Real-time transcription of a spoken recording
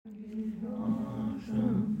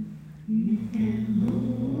awesome. You can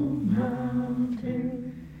move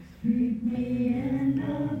mountains, keep me in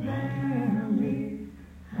the valley,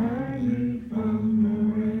 hide me from the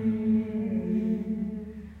rain.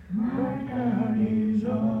 My God is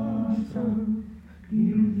awesome.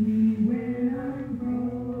 Heals me when I'm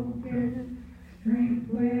broken, strength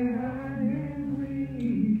where I've been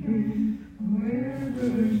weakened, wherever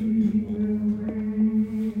He will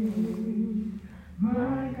reign.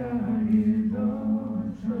 My God is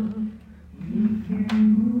awesome. He can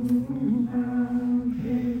move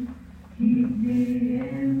mountains, keep me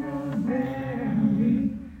in the valley,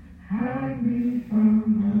 hide me from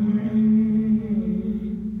the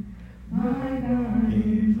rain. My God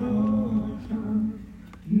is awesome.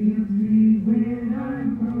 Heals me when I'm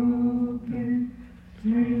broken,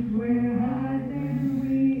 strength where I've been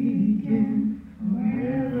weakened,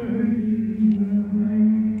 wherever He will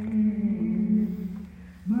reign.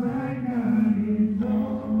 My God is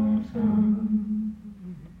awesome.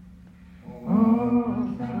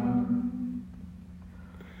 Awesome.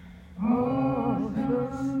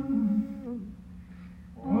 Awesome.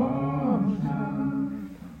 Awesome.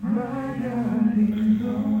 My God is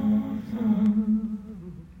awesome.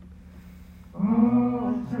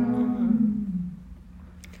 Awesome.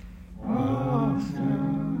 Awesome.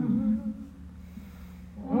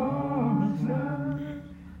 Awesome.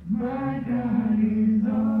 My God is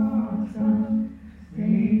awesome.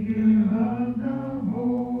 Savior of the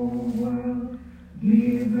whole world,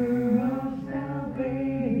 giver of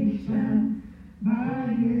salvation,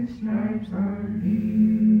 by His stripes are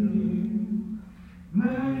healed.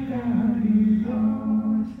 My God is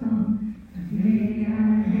awesome. Today I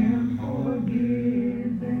am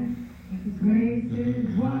forgiven. His grace is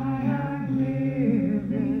why I'm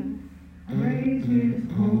living. Praise His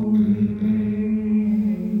holy name.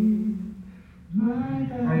 My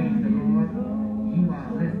God Praise the is Lord. awesome. You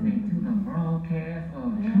are listening to the broadcast of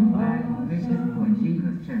True Bible Vision for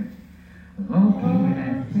Jesus Church, located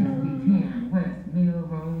at 6010 West Mill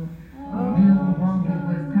Road, Milwaukee,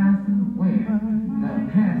 Wisconsin, where the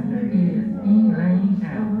pastor is Elaine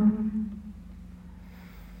Allen.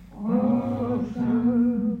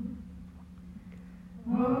 Awesome.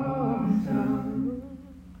 Awesome.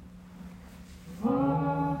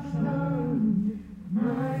 Awesome.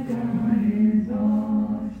 My God is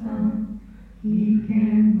awesome. He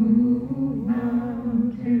can move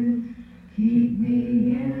mountains, keep me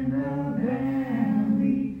in the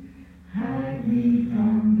valley, hide me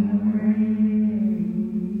from the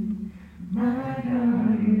rain. My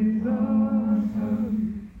God is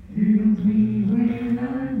awesome. Heals me when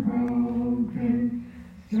I'm broken,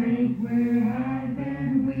 strength where I've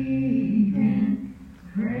been weakened,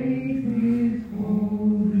 praise His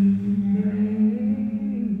holy name.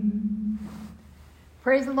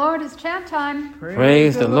 Praise the Lord, it's chat time.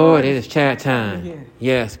 Praise the Lord, it is chat time.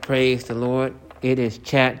 Yes, praise the Lord, it is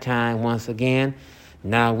chat time once again.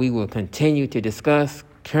 Now we will continue to discuss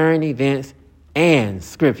current events and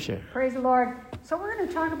scripture. Praise the Lord. So we're going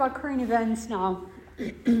to talk about current events now.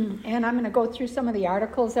 And I'm going to go through some of the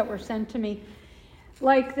articles that were sent to me.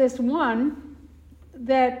 Like this one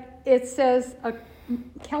that it says a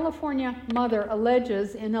California mother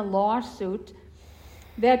alleges in a lawsuit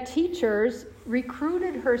that teachers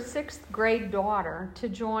recruited her 6th grade daughter to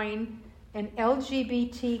join an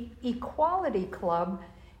LGBT equality club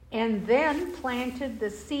and then planted the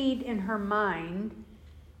seed in her mind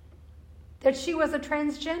that she was a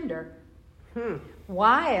transgender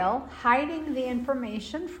while hiding the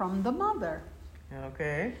information from the mother.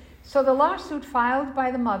 Okay. So the lawsuit filed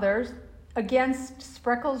by the mothers against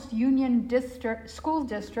Spreckles Union School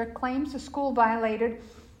District claims the school violated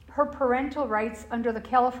her parental rights under the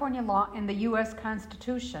California law and the U.S.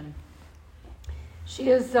 Constitution. She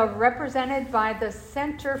is represented by the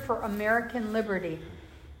Center for American Liberty.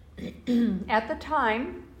 At the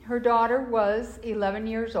time, her daughter was 11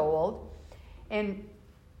 years old, and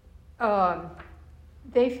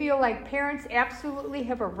they feel like parents absolutely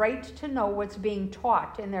have a right to know what's being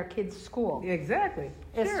taught in their kids' school. Exactly.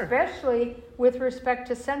 Sure. Especially with respect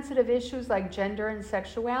to sensitive issues like gender and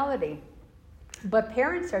sexuality. But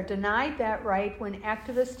parents are denied that right when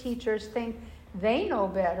activist teachers think they know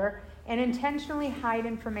better and intentionally hide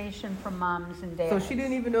information from moms and dads. So she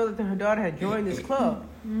didn't even know that her daughter had joined this club?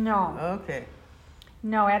 No. Okay.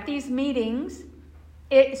 No, at these meetings,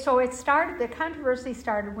 the controversy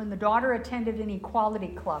started when the daughter attended an equality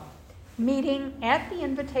club meeting at the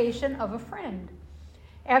invitation of a friend.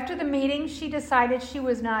 After the meeting, she decided she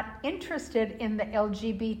was not interested in the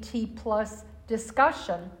LGBT plus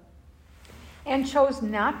discussion and chose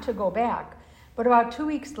not to go back. But about 2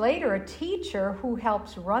 weeks later, a teacher who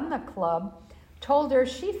helps run the club told her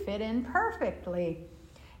she fit in perfectly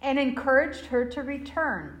and encouraged her to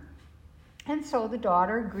return. And so the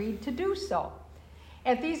daughter agreed to do so.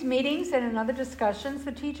 At these meetings and in other discussions,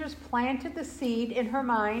 the teachers planted the seed in her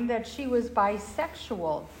mind that she was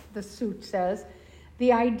bisexual, the suit says.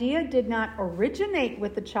 The idea did not originate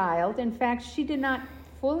with the child. In fact, she did not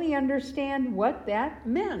fully understand what that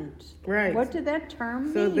meant. Right. What did that term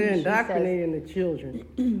mean? So they're she says. indoctrinating the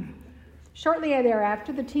children. Shortly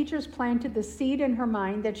thereafter, the teachers planted the seed in her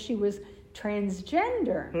mind that she was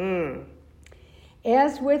transgender.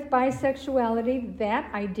 As with bisexuality,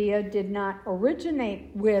 that idea did not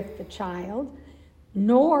originate with the child,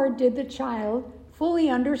 nor did the child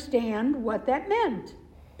fully understand what that meant.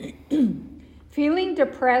 Feeling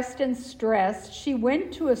depressed and stressed, she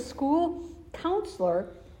went to a school counselor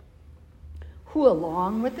who,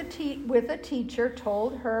 along with a teacher,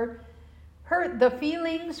 told her the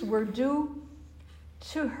feelings were due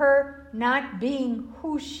to her not being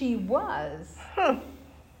who she was.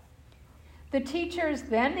 The teachers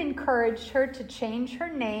then encouraged her to change her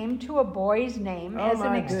name to a boy's name as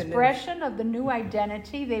an expression of the new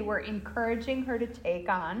identity they were encouraging her to take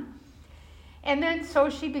on. And then so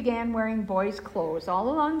she began wearing boys' clothes. All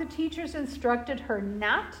along, the teachers instructed her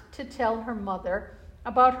not to tell her mother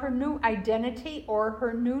about her new identity or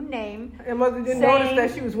her new name. And mother didn't notice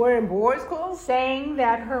that she was wearing boys' clothes? Saying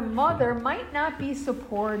that her mother might not be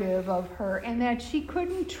supportive of her and that she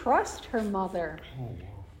couldn't trust her mother.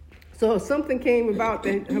 So something came about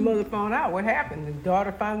that her mother found out. What happened? The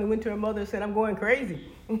daughter finally went to her mother and said, I'm going crazy.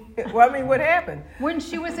 Well, I mean, what happened? When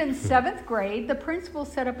she was in 7th grade, the principal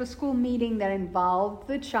set up a school meeting that involved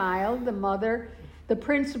the child, the mother, the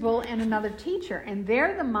principal, and another teacher. And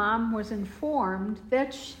there the mom was informed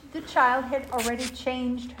that the child had already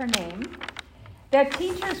changed her name, that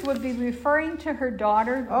teachers would be referring to her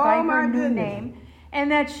daughter by her new name, and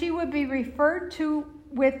that she would be referred to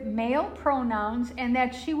with male pronouns, and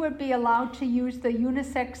that she would be allowed to use the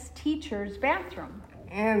unisex teacher's bathroom.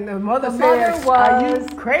 And the mother said, are you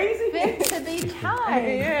crazy? Fit to be tied.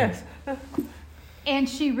 Yes. And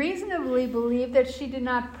she reasonably believed that she did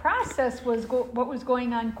not process what was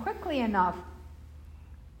going on quickly enough.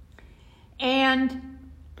 And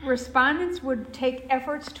respondents would take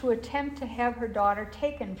efforts to attempt to have her daughter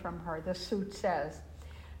taken from her, the suit says.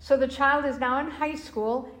 So the child is now in high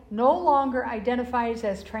school, no longer identifies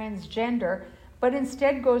as transgender, but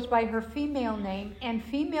instead goes by her female name and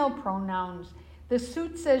female pronouns. The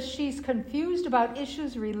suit says she's confused about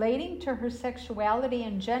issues relating to her sexuality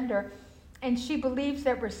and gender, and she believes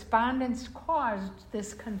that respondents caused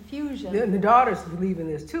this confusion. The daughter's believing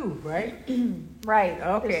this too, right? Right.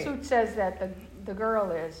 Okay. The suit says that the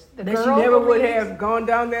girl is. That she never would have gone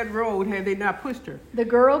down that road had they not pushed her. The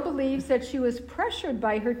girl believes that she was pressured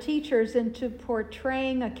by her teachers into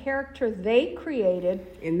portraying a character they created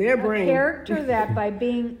in their brain. A character that, by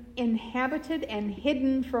being inhabited and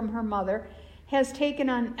hidden from her mother, has taken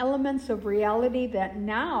on elements of reality that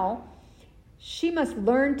now she must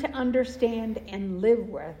learn to understand and live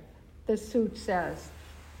with, the suit says.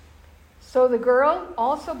 So the girl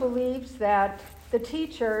also believes that the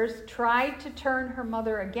teachers tried to turn her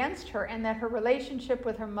mother against her and that her relationship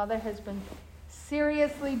with her mother has been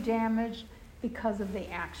seriously damaged because of the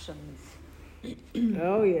actions.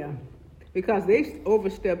 Oh, yeah. Because they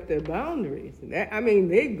overstepped their boundaries.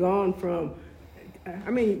 They've gone from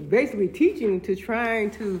basically teaching to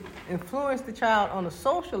trying to influence the child on a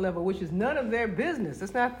social level, which is none of their business.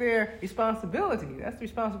 It's not their responsibility. That's the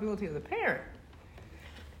responsibility of the parent.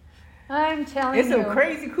 I'm telling you. There's some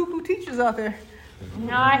crazy cuckoo teachers out there.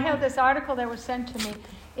 Now, I have this article that was sent to me.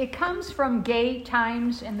 It comes from Gay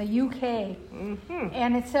Times in the UK. Mm-hmm.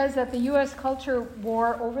 And it says that the U.S. culture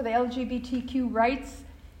war over the LGBTQ rights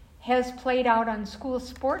has played out on school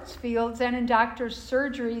sports fields and in doctors'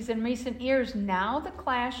 surgeries in recent years. Now the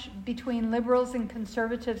clash between liberals and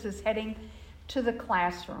conservatives is heading to the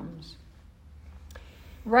classrooms.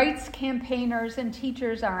 Rights campaigners and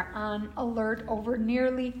teachers are on alert over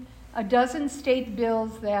nearly a dozen state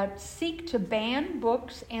bills that seek to ban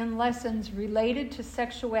books and lessons related to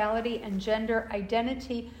sexuality and gender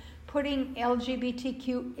identity, putting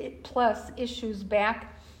LGBTQ plus issues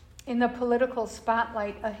back in the political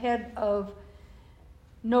spotlight ahead of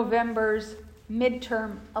November's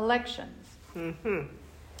midterm elections. Mm-hmm.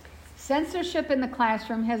 Censorship in the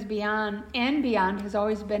classroom has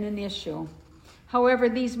always been an issue. However,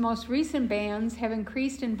 these most recent bans have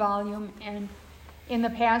increased in volume and in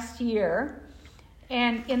the past year,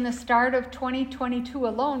 and in the start of 2022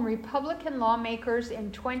 alone, Republican lawmakers in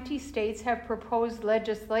 20 states have proposed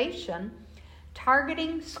legislation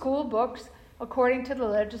targeting school books according to the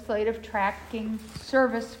Legislative Tracking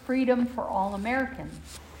Service Freedom for All Americans.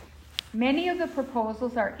 Many of the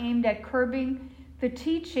proposals are aimed at curbing the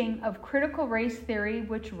teaching of critical race theory,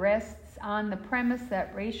 which rests on the premise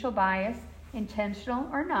that racial bias, intentional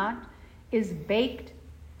or not, is baked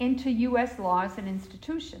into U.S. laws and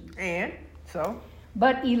institutions. And so?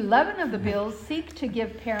 But 11 of the bills seek to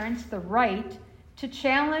give parents the right to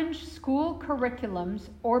challenge school curriculums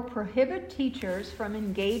or prohibit teachers from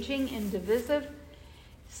engaging in divisive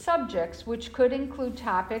subjects, which could include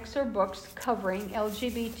topics or books covering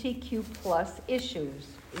LGBTQ plus issues.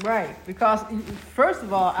 Right, because first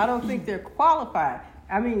of all, I don't think they're qualified.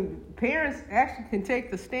 I mean, parents actually can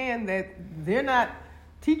take the stand that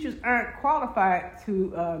teachers aren't qualified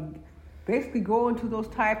to basically go into those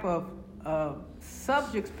type of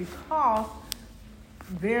subjects because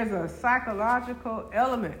there's a psychological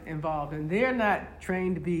element involved, and they're not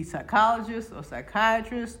trained to be psychologists or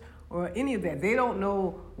psychiatrists or any of that. They don't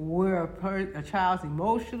know where a child's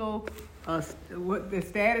emotional, what their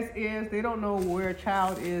status is. They don't know where a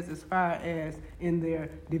child is as far as in their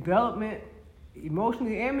development,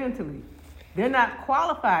 emotionally and mentally. They're not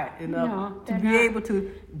qualified enough to be able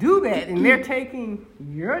to do that. And they're taking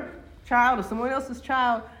your child or someone else's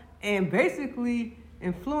child and basically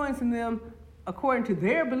influencing them according to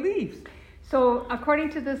their beliefs. So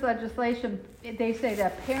according to this legislation, they say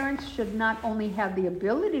that parents should not only have the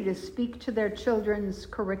ability to speak to their children's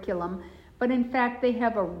curriculum, but in fact they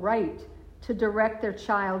have a right to direct their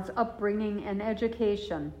child's upbringing and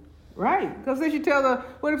education. Right, because they should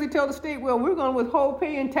what if they tell the state, well, we're going to withhold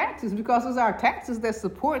paying taxes because it's our taxes that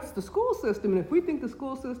supports the school system. And if we think the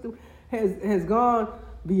school system has gone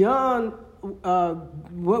beyond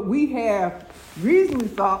what we have reasonably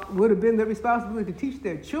thought would have been their responsibility to teach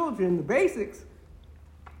their children the basics,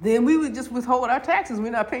 then we would just withhold our taxes. We're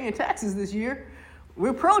not paying taxes this year.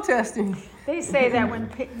 We're protesting. They say that when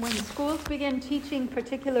schools begin teaching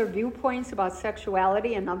particular viewpoints about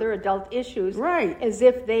sexuality and other adult issues, right, as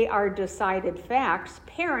if they are decided facts,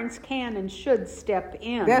 parents can and should step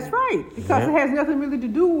in. That's right, because it has nothing really to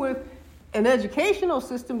do with an educational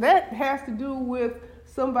system. That has to do with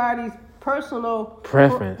somebody's personal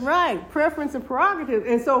preference. Preference and prerogative.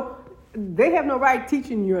 And so they have no right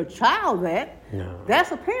teaching your child that. No.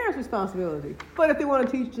 That's a parent's responsibility. But if they want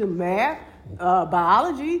to teach them math,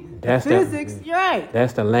 biology, physics, you're right.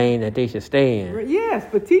 That's the lane that they should stay in. Yes,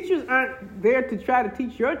 but teachers aren't there to try to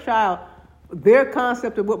teach your child their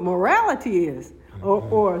concept of what morality is,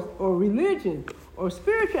 or religion, or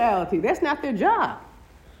spirituality. That's not their job.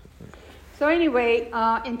 So anyway,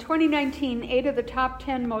 in 2019, 8 of the top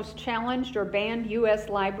 10 most challenged or banned U.S.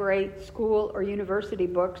 library, school, or university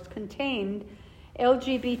books contained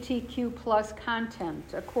LGBTQ plus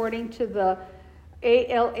content, according to the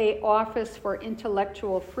ALA Office for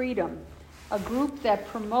Intellectual Freedom, a group that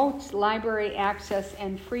promotes library access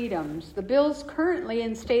and freedoms. The bills currently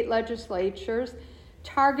in state legislatures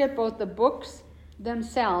target both the books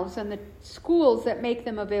themselves and the schools that make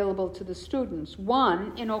them available to the students.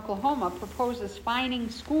 One in Oklahoma proposes fining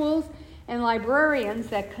schools and librarians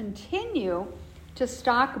that continue to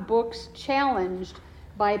stock books challenged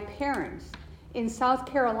by parents. In South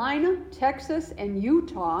Carolina, Texas, and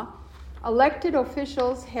Utah, elected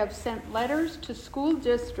officials have sent letters to school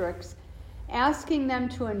districts asking them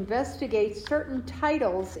to investigate certain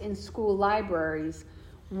titles in school libraries.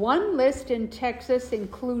 One list in Texas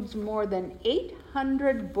includes more than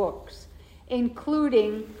 800 books,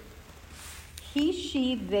 including He,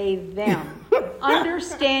 She, They, Them,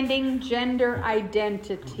 Understanding Gender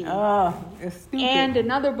Identity, and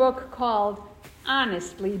another book called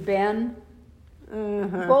Honestly, Ben.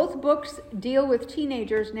 Both books deal with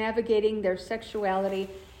teenagers navigating their sexuality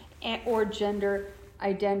or gender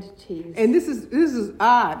identities. And this is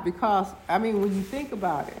odd because, I mean, when you think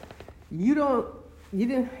about it, you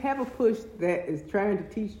didn't have a push that is trying to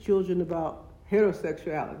teach children about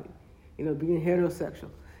heterosexuality, being heterosexual.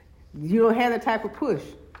 You don't have that type of push.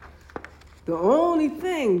 The only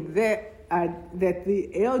thing that the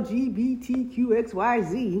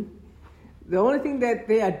LGBTQXYZ, the only thing that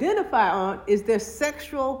they identify on is their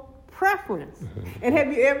sexual preference. And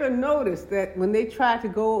have you ever noticed that when they try to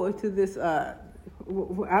go into this,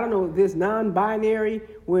 this non-binary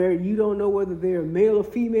where you don't know whether they're male or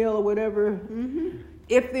female or whatever,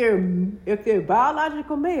 if they're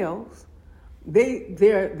biological males,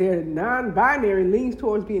 their non-binary leans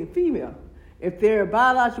towards being female. If they're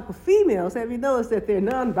biological females, have you noticed that their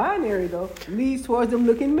non-binary though leads towards them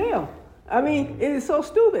looking male? I mean, it is so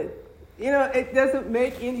stupid. It doesn't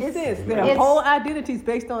make any sense. Their whole identity is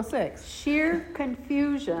based on sex. Sheer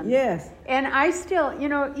confusion. Yes. And I still,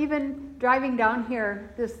 even driving down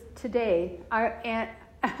here today, I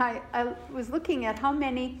was looking at how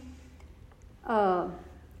many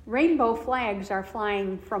rainbow flags are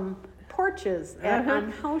flying from porches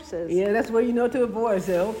on houses. Yeah, that's where you know to avoid.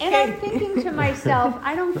 So, okay. And I'm thinking to myself,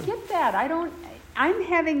 I don't get that. I'm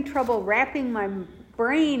having trouble wrapping my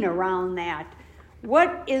brain around that.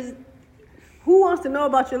 Who wants to know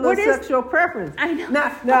about your little sexual preference? I know.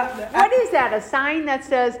 What is that? A sign that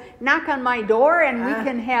says, knock on my door and we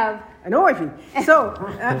can have an orgy. So,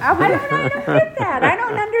 I don't get that. I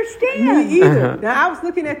don't understand. Me either. Now, I was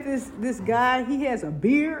looking at this guy. He has a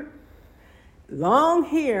beard, long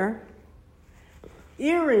hair,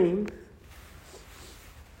 earrings,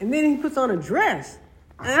 and then he puts on a dress.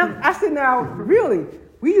 And I said, now, really,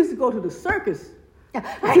 we used to go to the circus to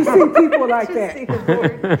see people like that. You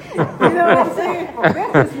know what I'm saying?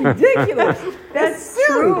 That's just ridiculous. That's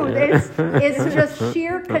true. It's just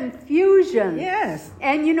sheer confusion. Yes.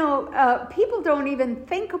 And people don't even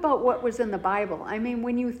think about what was in the Bible. I mean,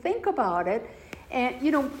 when you think about it, and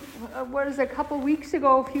what is it, a few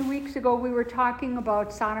weeks ago, we were talking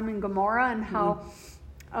about Sodom and Gomorrah and how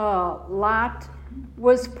Lot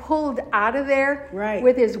was pulled out of there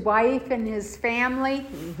with his wife and his family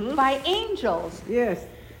by angels. Yes.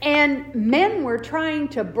 And men were trying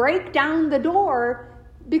to break down the door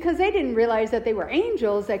because they didn't realize that they were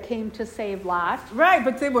angels that came to save Lot. Right,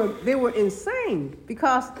 but they were insane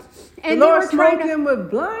because the Lord smote them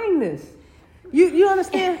with blindness. You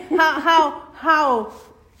understand how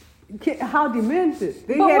demented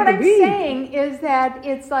they but had what to I'm be. saying is that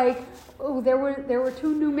it's like, there were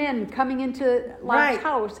two new men coming into Lot's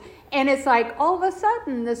house, and it's like all of a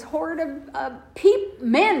sudden this horde of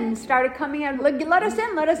men started coming out. Let us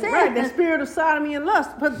in. Right, the spirit of sodomy and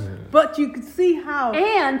lust. But you could see how.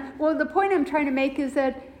 And the point I'm trying to make is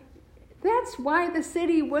that that's why the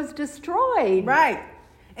city was destroyed. Right,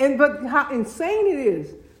 but how insane it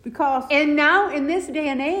is. And now in this day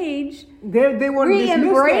and age, they want to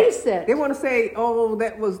embrace it. They want to say, "Oh,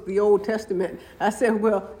 that was the Old Testament." I said,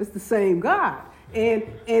 "Well, it's the same God, and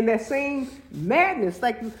that same madness.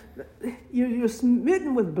 Like you're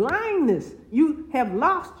smitten with blindness. You have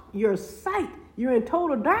lost your sight. You're in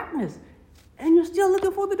total darkness, and you're still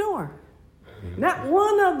looking for the door. Not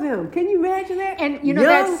one of them. Can you imagine that? And Young,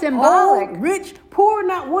 that's symbolic. Old, rich, poor.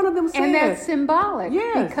 Not one of them said. And that's symbolic.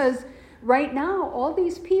 Yes. Because right now, all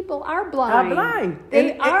these people are blind.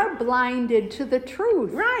 They are blinded to the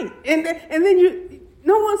truth. Right. And then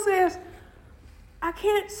no one says, I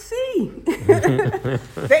can't see.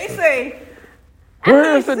 They say,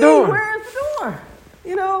 Where's the door? Where's the door?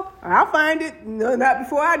 I'll find it. No, not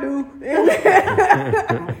before I do.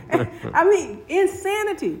 I mean,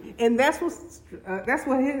 insanity. And that's what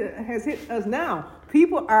has hit us now.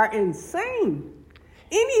 People are insane.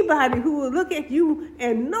 Anybody who will look at you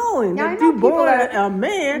and knowing that you're born a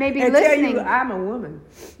man and tell you I'm a woman.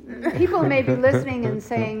 People may be listening and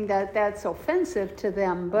saying that that's offensive to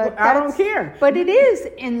them, but I don't care. But it is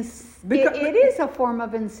it is a form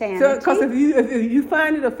of insanity. Because if you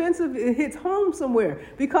find it offensive, it hits home somewhere.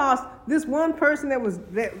 Because this one person that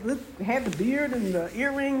had the beard and the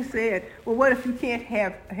earrings said, "Well, what if you can't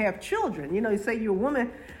have children? You say you're a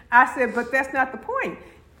woman." I said, "But that's not the point.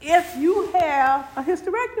 If you have a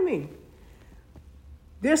hysterectomy,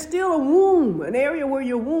 there's still a womb, an area where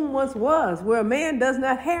your womb once was, where a man does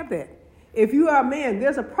not have that. If you are a man,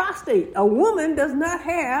 there's a prostate. A woman does not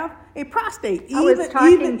have a prostate.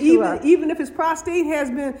 Even if his prostate has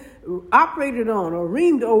been operated on or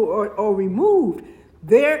reamed or removed,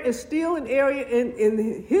 there is still an area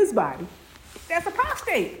in his body that's a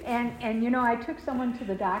prostate." And I took someone to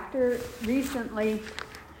the doctor recently.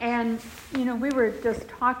 And, we were just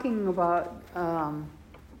talking about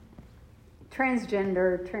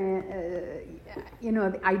transgender,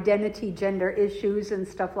 identity, gender issues and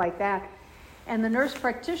stuff like that. And the nurse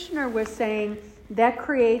practitioner was saying that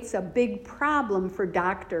creates a big problem for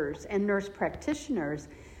doctors and nurse practitioners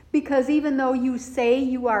because even though you say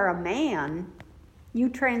you are a man, you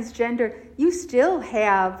transgender, you still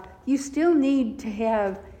need to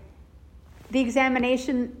have the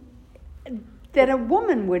examination that a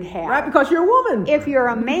woman would have. Right, because you're a woman. If you're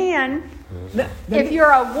a man, if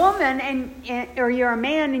you're a woman or you're a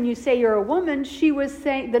man and you say you're a woman,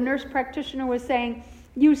 the nurse practitioner was saying,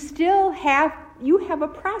 you have a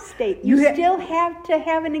prostate. You still have to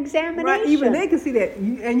have an examination. Right, even they can see that.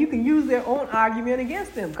 And you can use their own argument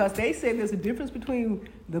against them because they say there's a difference between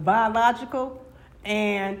the biological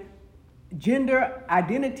and gender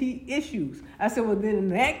identity issues. I said, well, then in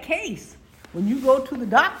that case, when you go to the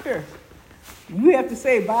doctor, you have to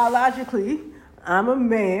say biologically, I'm a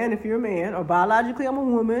man if you're a man, or biologically I'm a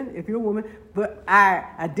woman if you're a woman, but I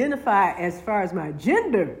identify as far as my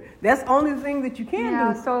gender. That's the only thing that you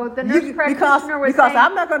can do. So the nurse practitioner was because saying,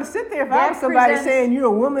 I'm not going to sit there if I have somebody saying you're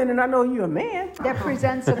a woman and I know you're a man. That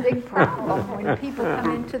presents a big problem when people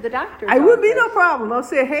come into the doctor's It would be office. no problem. I'll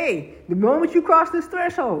say, hey, the moment you cross this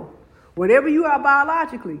threshold, whatever you are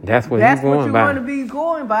biologically, that's what you're going by. going to be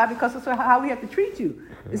going by, because that's how we have to treat you.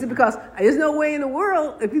 Is it because there's no way in the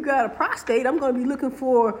world, if you got a prostate, I'm going to be looking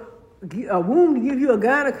for a womb to give you a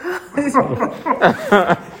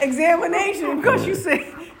gynecologist examination because you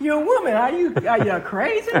say you're a woman. Are you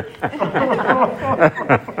crazy?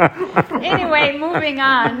 Anyway, moving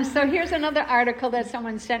on. So here's another article that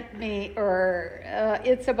someone sent me,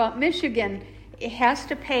 it's about Michigan. It has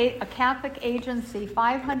to pay a Catholic agency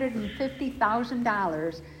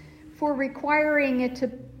 $550,000 for requiring it to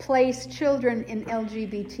place children in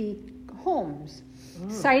LGBT homes.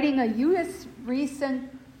 Citing a U.S. recent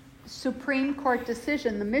Supreme Court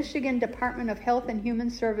decision, the Michigan Department of Health and Human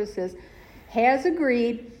Services has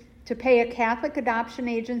agreed to pay a Catholic adoption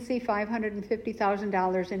agency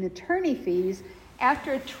 $550,000 in attorney fees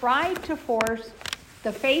after it tried to force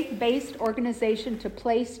the faith-based organization to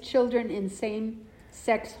place children in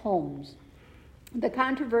same-sex homes. The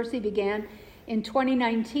controversy began in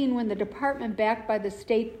 2019 when the department, backed by the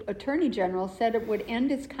state attorney general, said it would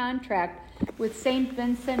end its contract with St.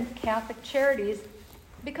 Vincent Catholic Charities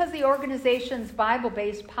because the organization's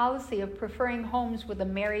Bible-based policy of preferring homes with a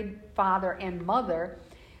married father and mother.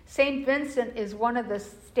 St. Vincent is one of the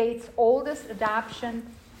state's oldest adoption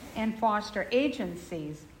and foster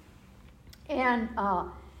agencies. And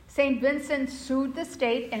St. Vincent sued the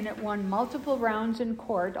state, and it won multiple rounds in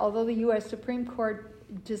court, although the U.S. Supreme Court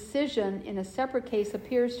decision in a separate case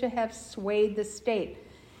appears to have swayed the state.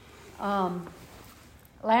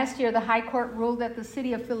 Last year, the High Court ruled that the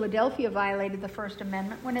city of Philadelphia violated the First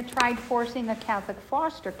Amendment when it tried forcing a Catholic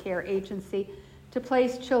foster care agency to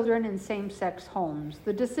place children in same-sex homes.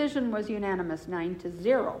 The decision was unanimous,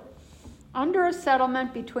 9-0. Under a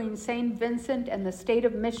settlement between St. Vincent and the state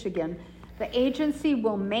of Michigan, the agency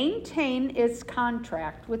will maintain its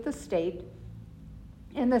contract with the state,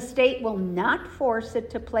 and the state will not force it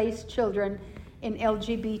to place children in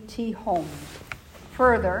LGBT homes.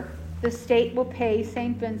 Further, the state will pay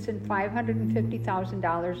St. Vincent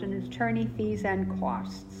 $550,000 in attorney fees and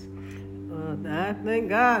costs. I thank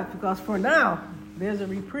God, because for now, there's a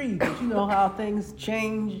reprieve. But you know how things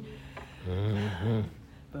change. Mm-hmm.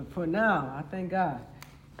 But for now, I thank God.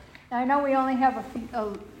 I know we only have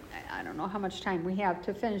I don't know how much time we have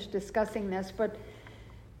to finish discussing this, but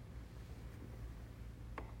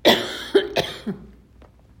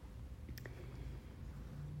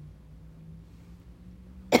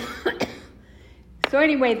so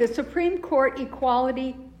anyway, the Supreme Court,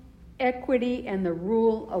 equality, equity, and the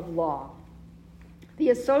rule of law.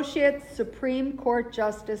 The Associate Supreme Court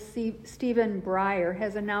Justice Stephen Breyer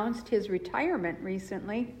has announced his retirement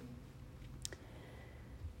recently.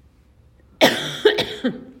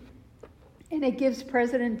 And it gives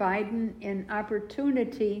President Biden an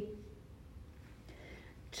opportunity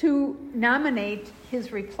to nominate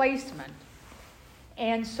his replacement.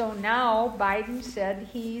 And so now Biden said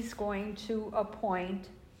he's going to appoint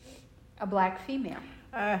a black female.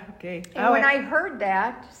 Okay. And when I heard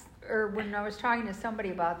that, or when I was talking to somebody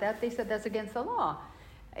about that, they said that's against the law.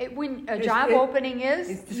 When a job opening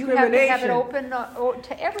is, you have to have it open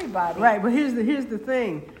to everybody. Right, but here's the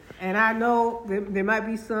thing. And I know there might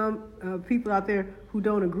be some people out there who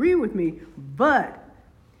don't agree with me, but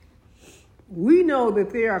we know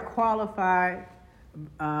that there are qualified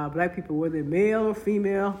black people, whether they're male or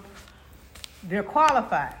female. They're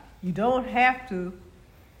qualified. You don't have to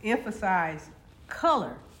emphasize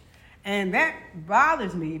color. And that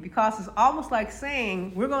bothers me because it's almost like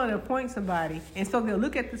saying we're going to appoint somebody, and so they'll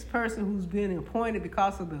look at this person who's been appointed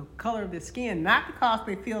because of the color of their skin, not because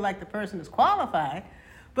they feel like the person is qualified,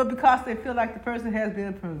 but because they feel like the person has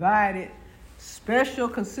been provided special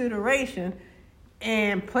consideration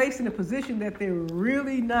and placed in a position that they're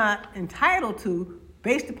really not entitled to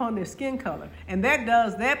based upon their skin color. And that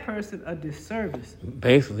does that person a disservice.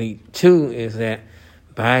 Basically, too, is that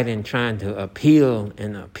Biden trying to appeal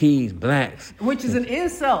and appease blacks. Which is an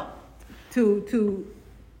insult to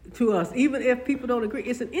us. Even if people don't agree,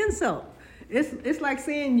 it's an insult. It's like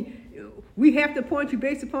saying we have to appoint you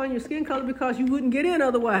based upon your skin color because you wouldn't get in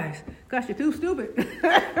otherwise because you're too stupid.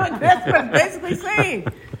 That's what it's basically saying.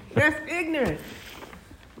 That's ignorant.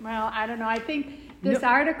 Well, I don't know. I think this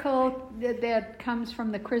article that comes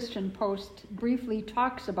from the Christian Post briefly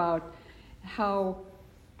talks about how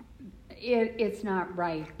it's not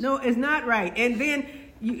right. No, it's not right. And then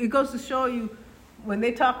it goes to show you when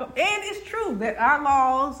they talk, and it's true that our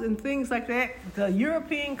laws and things like that, the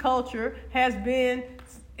European culture has been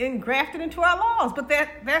engrafted into our laws, but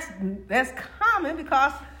that's common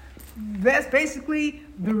because that's basically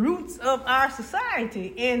the roots of our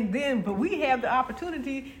society. But we have the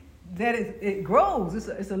opportunity that it grows.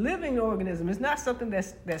 It's a living organism. It's not something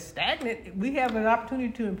that's stagnant. We have an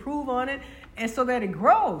opportunity to improve on it, and so that it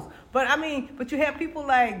grows. But you have people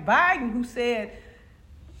like Biden who said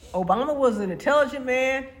Obama was an intelligent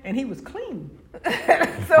man and he was clean.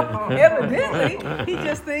 So evidently, he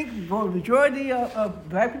just thinks the majority of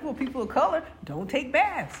black people of color, don't take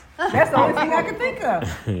baths. That's the only thing I can think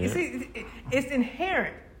of. You see, it's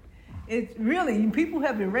inherent. It's really, people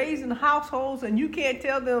have been raised in households, and you can't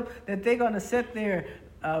tell them that they're going to set their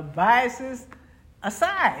biases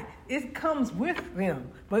aside. It comes with them.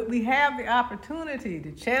 But we have the opportunity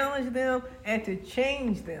to challenge them and to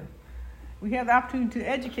change them. We have the opportunity to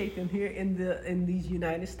educate them here in these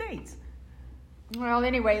United States. Well,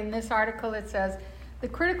 anyway, in this article it says, the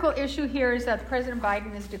critical issue here is that President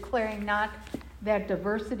Biden is declaring not that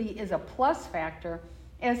diversity is a plus factor,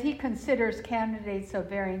 as he considers candidates of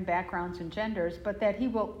varying backgrounds and genders, but that he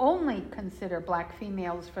will only consider black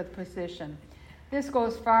females for the position. This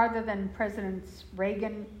goes farther than Presidents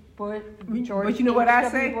Reagan, Bush, George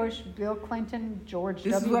W. Bush, Bill Clinton, George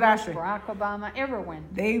W. Bush, Barack Obama ever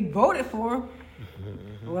went. They voted for him.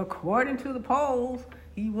 Well, according to the polls,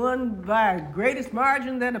 he won by the greatest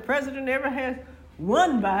margin that a president ever has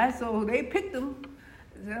won by, so they picked him.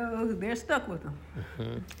 So they're stuck with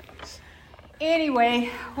him.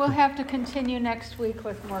 Anyway, we'll have to continue next week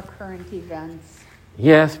with more current events.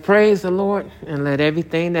 Yes, praise the Lord, and let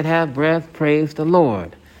everything that have breath praise the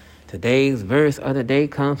Lord. Today's verse of the day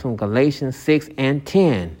comes from Galatians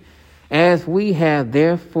 6:10. As we have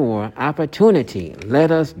therefore opportunity,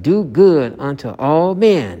 let us do good unto all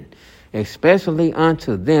men, especially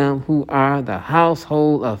unto them who are the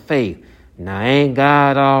household of faith. Now, ain't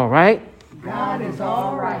God all right? God is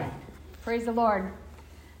all right. Praise the Lord.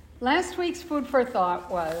 Last week's food for thought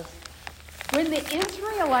was, when the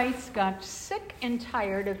Israelites got sick and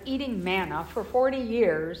tired of eating manna for 40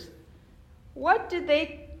 years, what did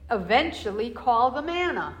they eventually call the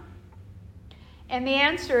manna? And the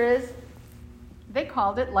answer is, they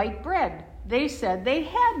called it light bread. They said they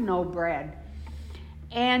had no bread.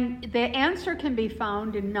 And the answer can be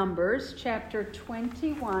found in Numbers chapter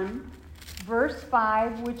 21, verse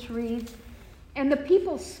 5, which reads, and the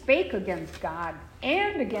people spake against God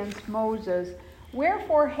and against Moses,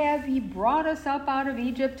 wherefore have ye brought us up out of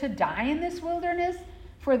Egypt to die in this wilderness?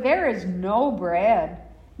 For there is no bread,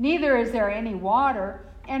 neither is there any water,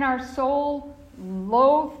 and our soul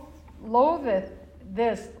loatheth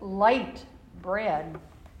this light bread.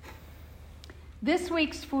 This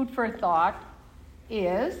week's food for thought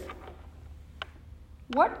is,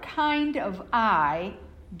 what kind of eye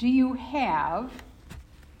do you have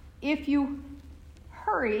if you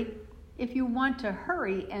want to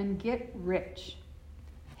hurry and get rich?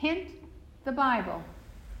 Hint, the Bible.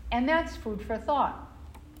 And that's food for thought.